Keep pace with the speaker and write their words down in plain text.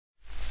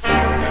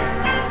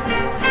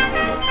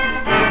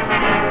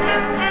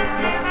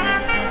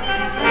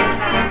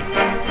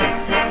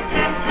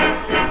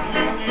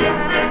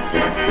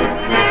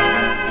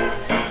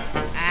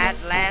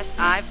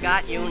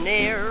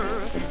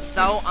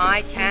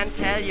can't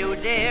tell you,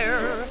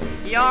 dear,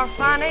 your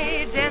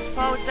funny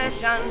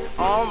disposition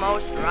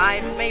almost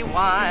drives me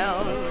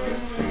wild.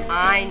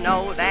 I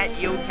know that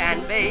you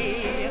can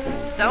be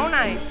so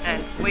nice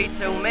and sweet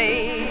to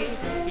me.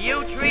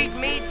 You treat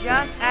me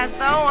just as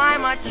though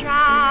I'm a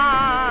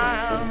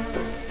child.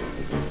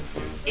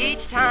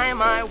 Each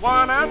time I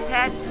want a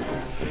pet,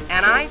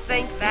 and I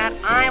think that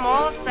I'm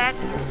all set,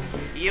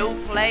 you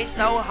play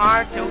so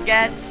hard to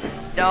get.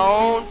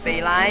 Don't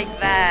be like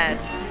that.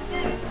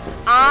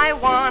 I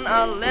want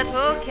a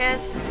little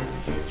kiss,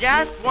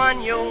 just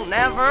one you'll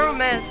never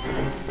miss,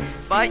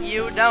 but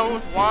you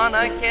don't want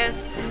a kiss.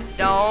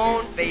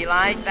 Don't be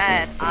like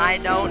that. I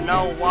don't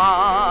know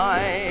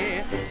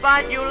why,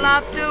 but you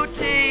love to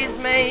tease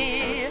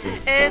me.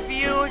 If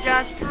you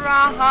just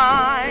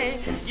try,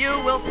 you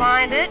will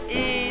find it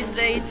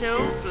easy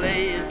to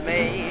please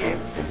me.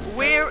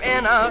 We're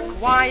in a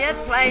quiet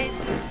place.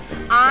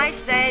 I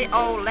say,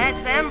 oh,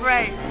 let's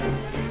embrace.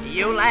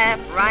 You laugh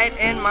right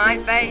in my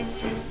face.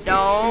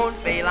 Don't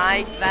be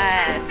like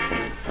that.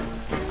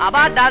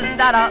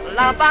 Ba-da-da-da,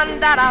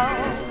 la-ba-da-da.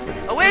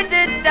 We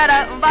did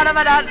da-da,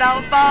 ba-da-ba-da-da,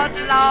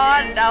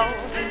 ba-da-da,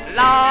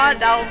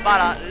 la-da,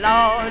 ba-da,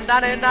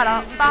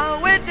 la-da-da-da, ba.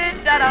 We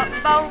did da-da,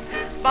 boom,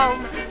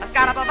 boom.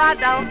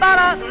 Ga-da-ba-ba-da,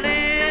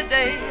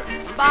 ba-da-li-dee,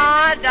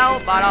 ba-da,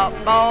 ba-da,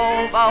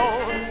 bo-bo,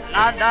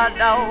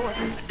 la-da-da,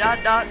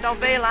 da-da. Don't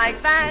be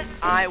like that.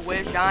 I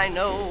wish I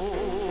knew.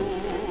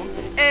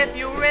 If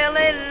you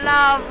really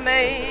love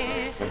me,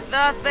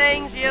 the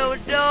things you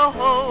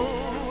do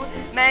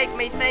make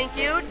me think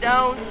you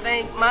don't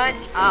think much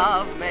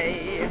of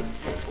me.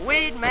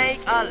 We'd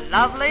make a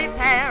lovely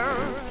pair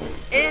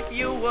if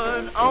you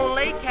would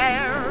only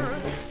care.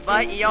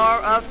 But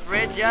you're a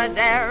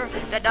Frigidaire.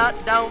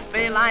 Don't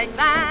be like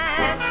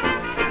that.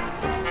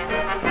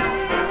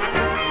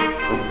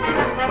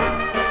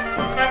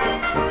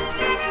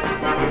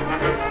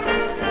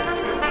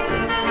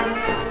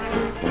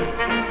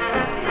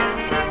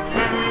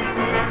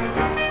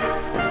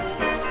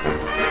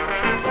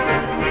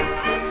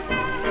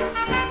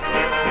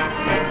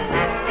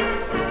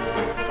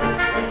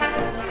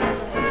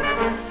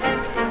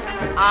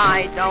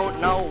 I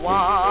don't know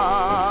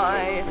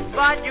why,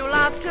 but you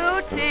love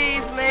to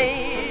tease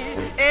me.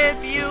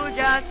 If you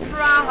just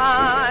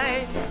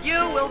try, you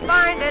will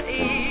find it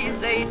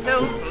easy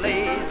to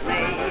please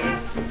me.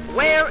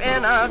 We're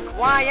in a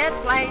quiet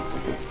place,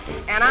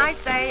 and I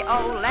say,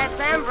 oh, let's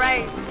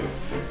embrace.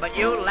 But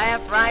you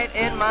laugh right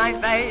in my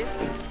face.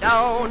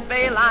 Don't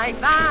be like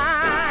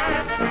that.